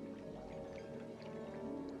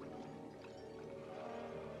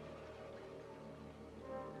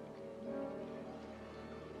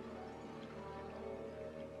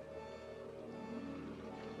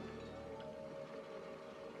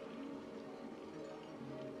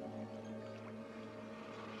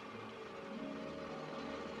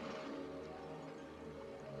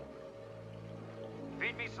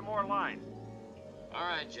 Feed me some more line. All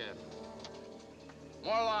right, Jeff.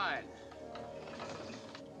 More line.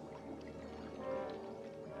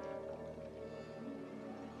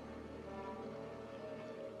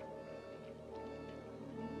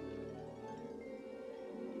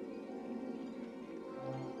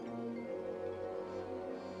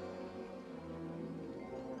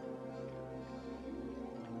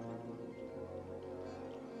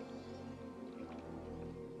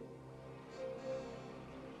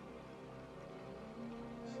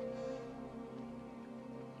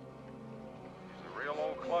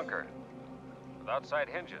 Clunker with outside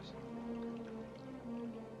hinges.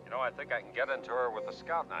 You know, I think I can get into her with a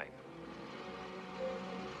scout knife.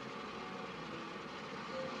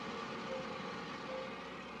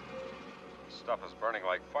 This stuff is burning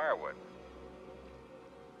like firewood.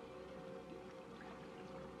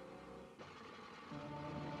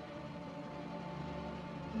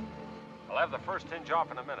 I'll have the first hinge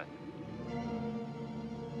off in a minute.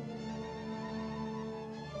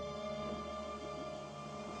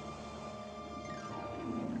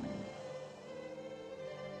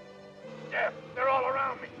 Jeff, they're all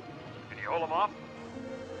around me. Can you hold them off?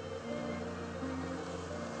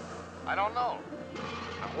 I don't know.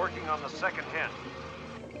 I'm working on the second hinge.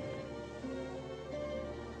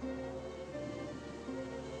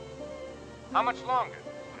 How much longer?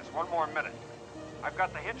 Just 1 more minute. I've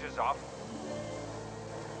got the hinges off.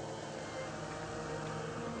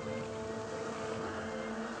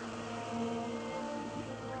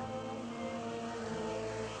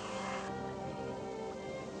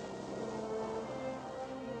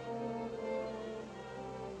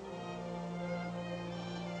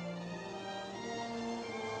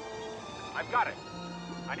 got it.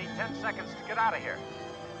 I need 10 seconds to get out of here.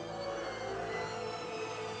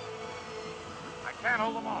 I can't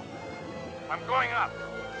hold them off. I'm going up.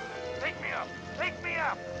 Take me up. Take me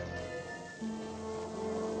up.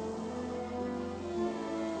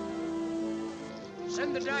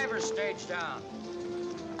 Send the diver's stage down.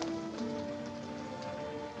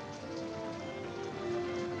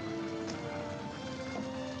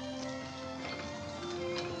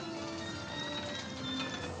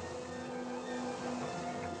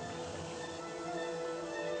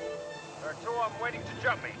 There are 2 of them waiting to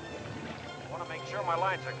jump me. I want to make sure my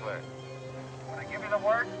lines are clear. When I give you the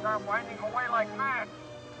word, start winding away like mad.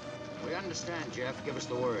 We understand, Jeff. Give us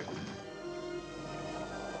the word.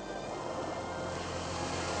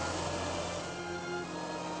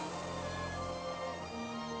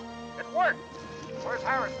 It worked. Where's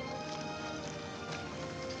Harrison?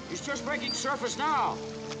 He's just breaking surface now.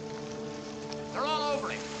 They're all over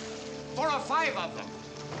him. 4 or 5 of them.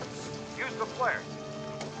 Use the flare.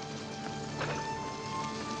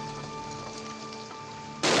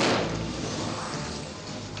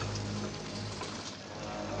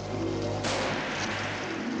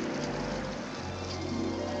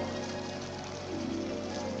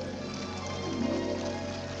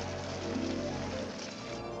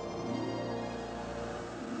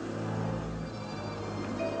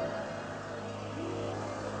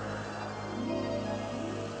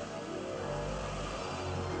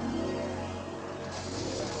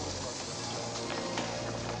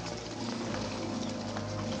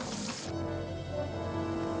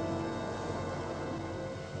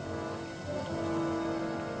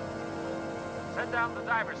 Send down the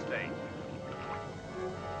diver stage.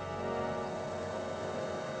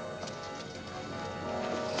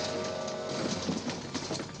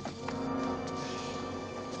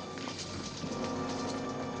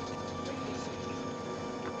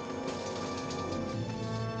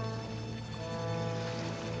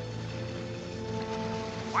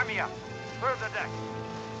 Wind me up. Clear the deck.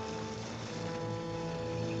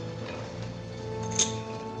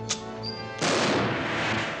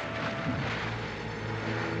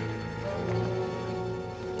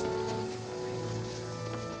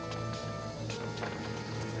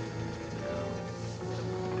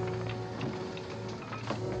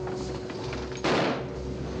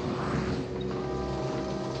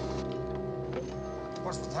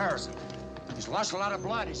 What's with Harrison? He's lost a lot of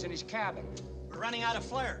blood. He's in his cabin. We're running out of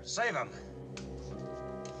flares. Save him.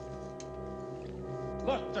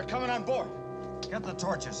 Look, they're coming on board. Get the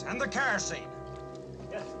torches and the kerosene.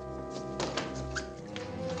 Yes.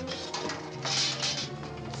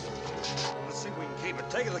 Let's see if we can keep it.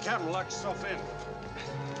 Take it to the cabin and lock yourself in.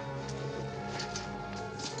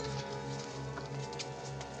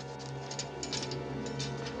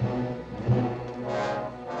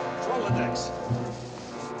 Control the decks.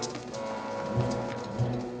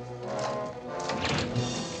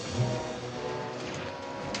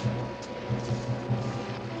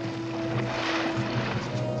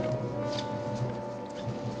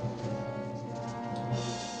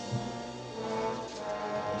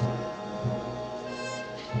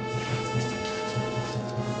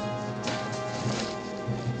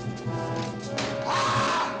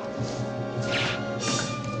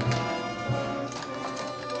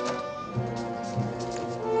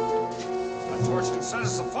 Set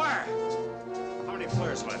us afire! How many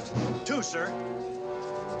flares left? 2, sir.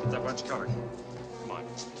 Get that bunch covered. Come on.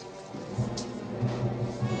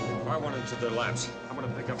 Fire one into their laps. I'm gonna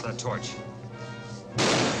pick up that torch.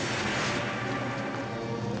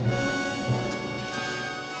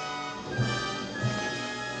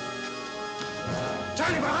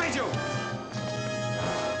 Charlie, behind you!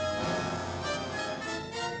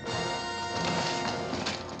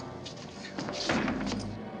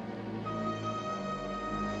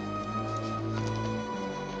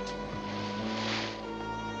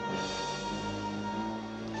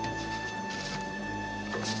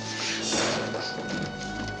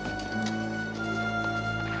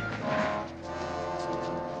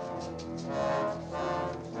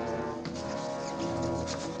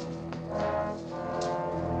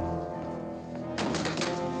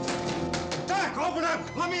 Open up!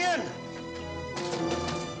 Let me in!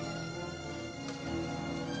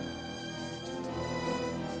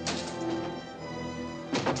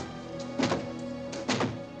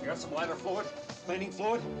 You got some lighter fluid? Cleaning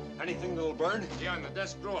fluid? Anything that'll burn? Yeah, in the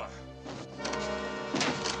desk drawer.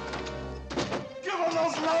 Give them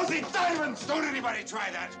those lousy diamonds! Don't anybody try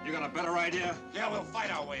that! You got a better idea? Yeah, we'll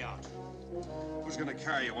fight our way out. Who's gonna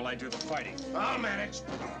carry you while I do the fighting? I'll manage.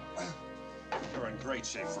 You're in great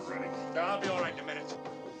shape for running. I'll be all right in a minute.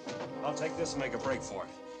 I'll take this and make a break for it.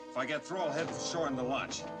 If I get through, I'll head for shore in the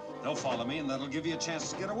launch. They'll follow me, and that'll give you a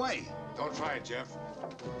chance to get away. Don't try it, Jeff.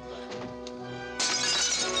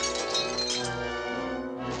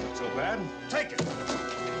 Not so bad. Take it.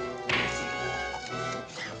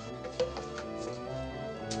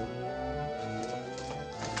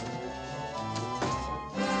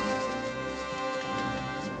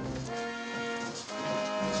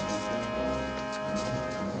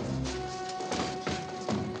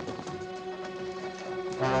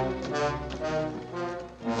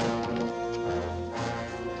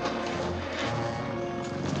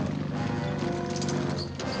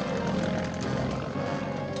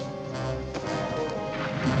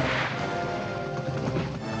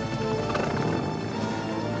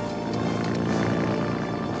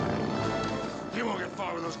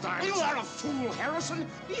 You are a fool, Harrison.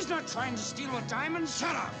 He's not trying to steal the diamonds.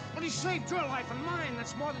 Shut up! But he saved your life and mine.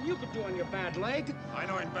 That's more than you could do on your bad leg. I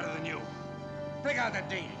know him better than you. Bring out that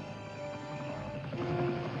date.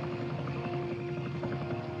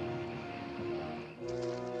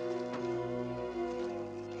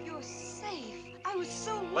 You're safe. I was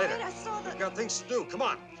so Later. worried. I saw the... We've got things to do. Come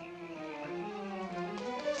on.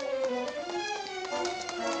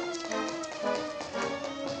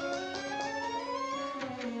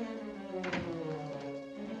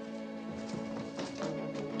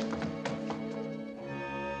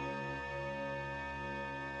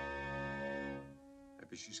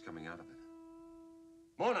 Maybe she's coming out of it.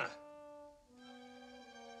 Mona!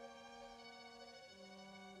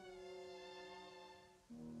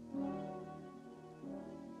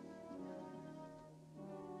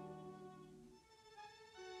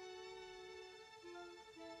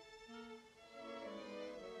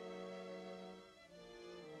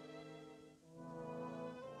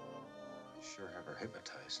 Sure have her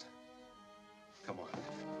hypnotized. Come on.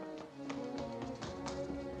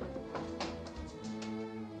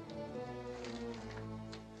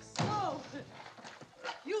 So,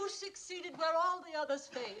 you succeeded where all the others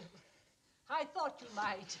failed. I thought you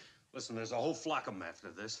might. Listen, there's a whole flock of them after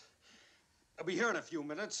this. They'll be here in a few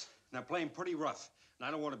minutes, and they're playing pretty rough. And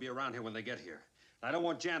I don't want to be around here when they get here. And I don't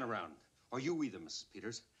want Jan around. Or you either, Mrs.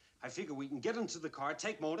 Peters. I figure we can get into the car,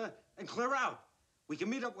 take Mona, and clear out. We can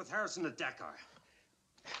meet up with Harrison at Dakar.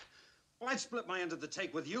 Well, I'd split my end of the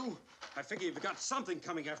take with you. I figure you've got something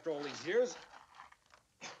coming after all these years.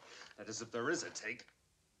 That is, if there is a take.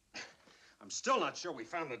 I'm still not sure we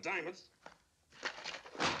found the diamonds.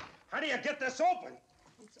 How do you get this open?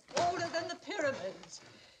 It's older than the pyramids.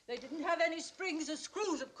 They didn't have any springs or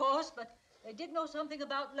screws, of course, but they did know something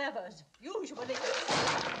about levers. Usually.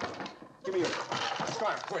 Give me your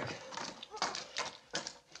scarf, quick.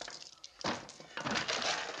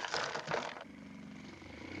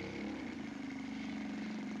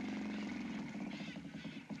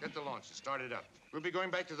 Get the launch and start it up. We'll be going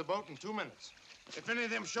back to the boat in 2 minutes. If any of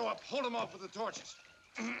them show up, hold them off with the torches.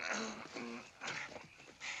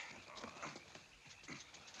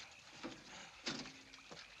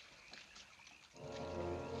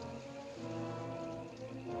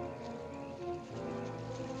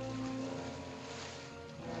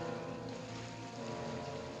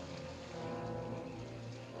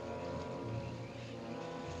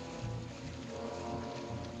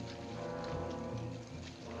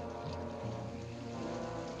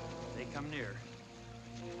 They come near.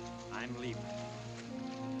 I'm leaving.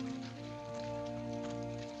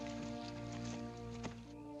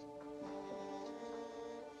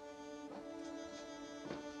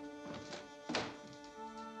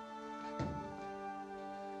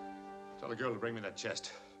 Tell the girl to bring me that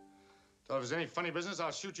chest. Tell her if there's any funny business,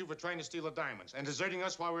 I'll shoot you for trying to steal the diamonds and deserting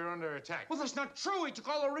us while we're under attack. Well, that's not true. He took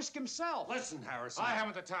all the risk himself. Listen, Harrison. I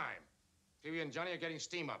haven't the time. Phoebe and Johnny are getting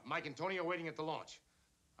steam up. Mike and Tony are waiting at the launch.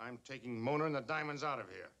 I'm taking Mona and the diamonds out of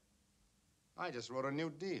here. I just wrote a new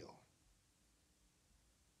deal.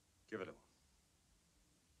 Give it to him.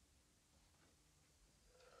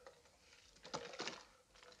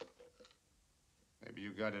 Maybe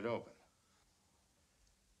you got it open.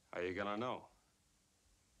 How are you gonna know?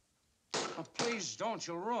 Oh, please don't.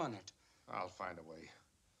 You'll ruin it. I'll find a way.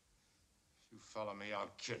 If you follow me, I'll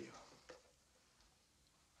kill you.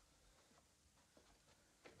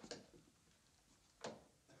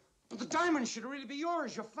 But the diamonds should really be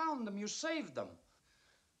yours. You found them. You saved them.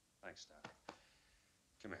 Thanks, Dad.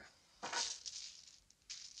 Come here.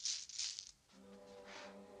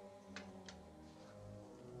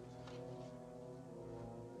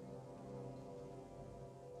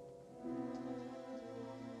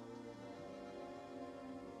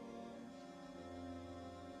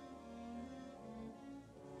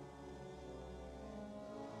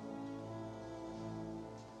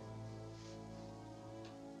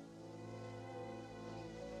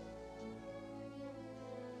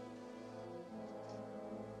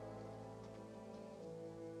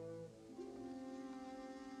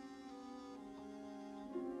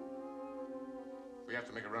 have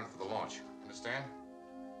to make a run for the launch. Understand?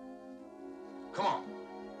 Come on.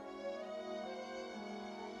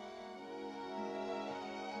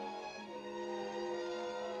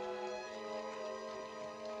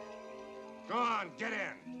 Go on, get in.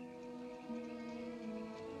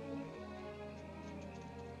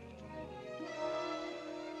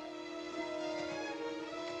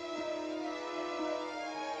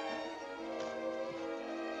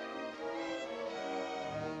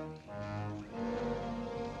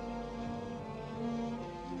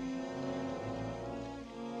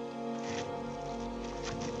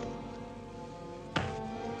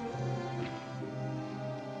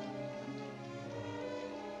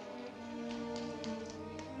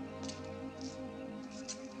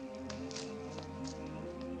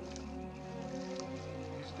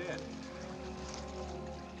 Dead.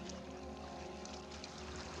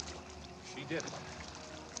 She did it.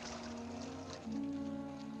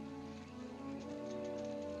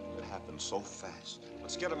 It happened so fast.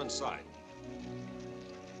 Let's get him inside.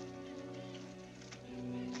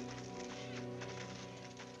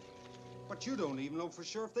 But you don't even know for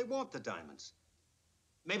sure if they want the diamonds.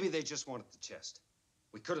 Maybe they just wanted the chest.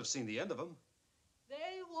 We could have seen the end of them.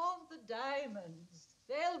 They want the diamonds.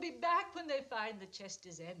 They'll be back when they find the chest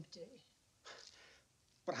is empty.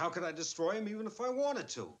 But how could I destroy them even if I wanted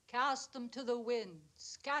to? Cast them to the wind.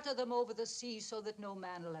 Scatter them over the sea so that no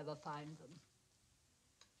man will ever find them.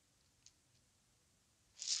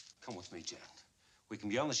 Come with me, Jan. We can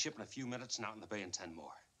be on the ship in a few minutes and out in the bay in 10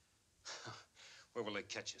 more. Where will they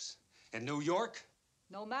catch us? In New York?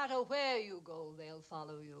 No matter where you go, they'll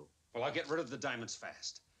follow you. Well, I'll get rid of the diamonds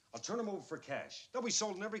fast. I'll turn them over for cash. They'll be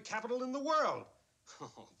sold in every capital in the world.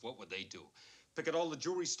 What would they do? Picket all the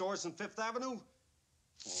jewelry stores on Fifth Avenue?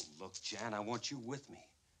 Oh, look, Jan, I want you with me.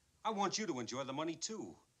 I want you to enjoy the money,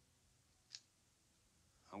 too.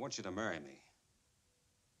 I want you to marry me.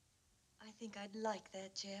 I think I'd like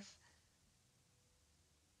that, Jeff.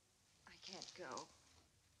 I can't go.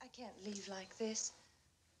 I can't leave like this.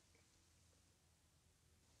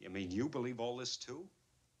 You mean you believe all this, too?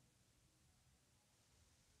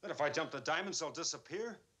 That if I jump the diamonds, they'll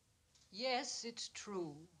disappear? Yes, it's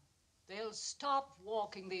true. They'll stop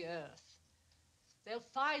walking the earth. They'll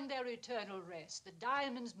find their eternal rest. The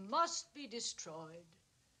diamonds must be destroyed.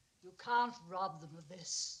 You can't rob them of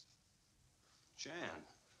this. Jan.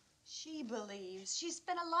 She believes. She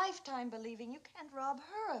spent a lifetime believing. You can't rob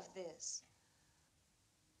her of this.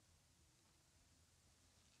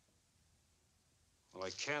 Well, I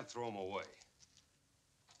can't throw them away.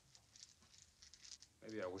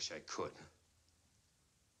 Maybe I wish I could.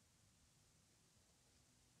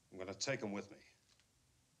 I'm gonna take them with me.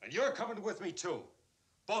 And you're coming with me, too.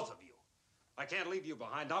 Both of you. I can't leave you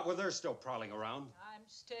behind, not when they're still prowling around. I'm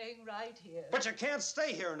staying right here. But you can't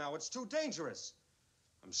stay here now. It's too dangerous.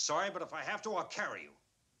 I'm sorry, but if I have to, I'll carry you.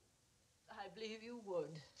 I believe you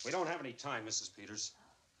would. We don't have any time, Mrs. Peters.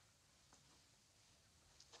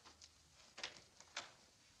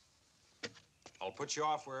 I'll put you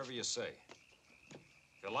off wherever you say.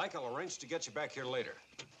 If you like, I'll arrange to get you back here later.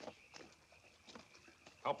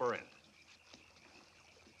 Help her in.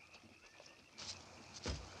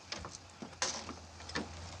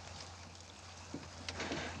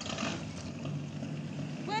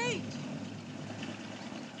 Wait!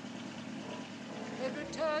 They've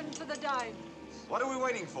returned for the diamonds. What are we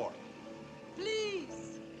waiting for?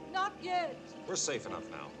 Please, not yet. We're safe enough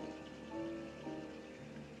now.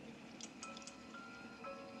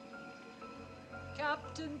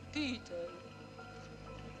 Captain Peter,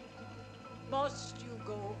 must you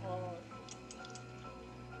go on?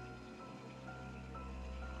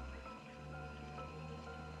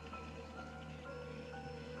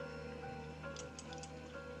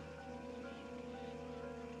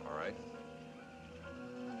 All right.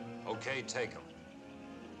 Okay, take them.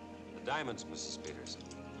 The diamonds, Mrs. Peters.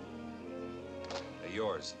 They're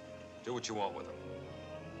yours. Do what you want with them.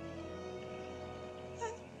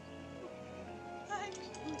 Thank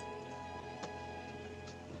you.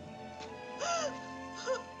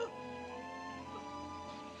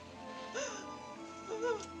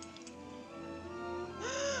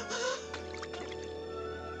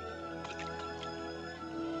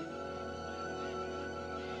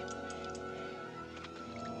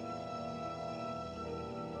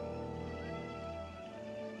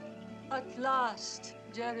 At last,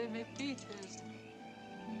 Jeremy Peters.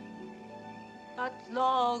 At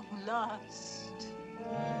long last.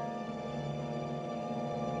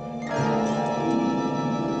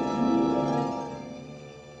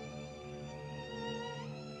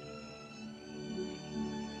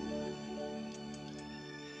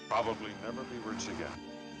 Probably never be rich again.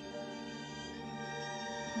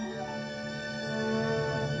 Bye.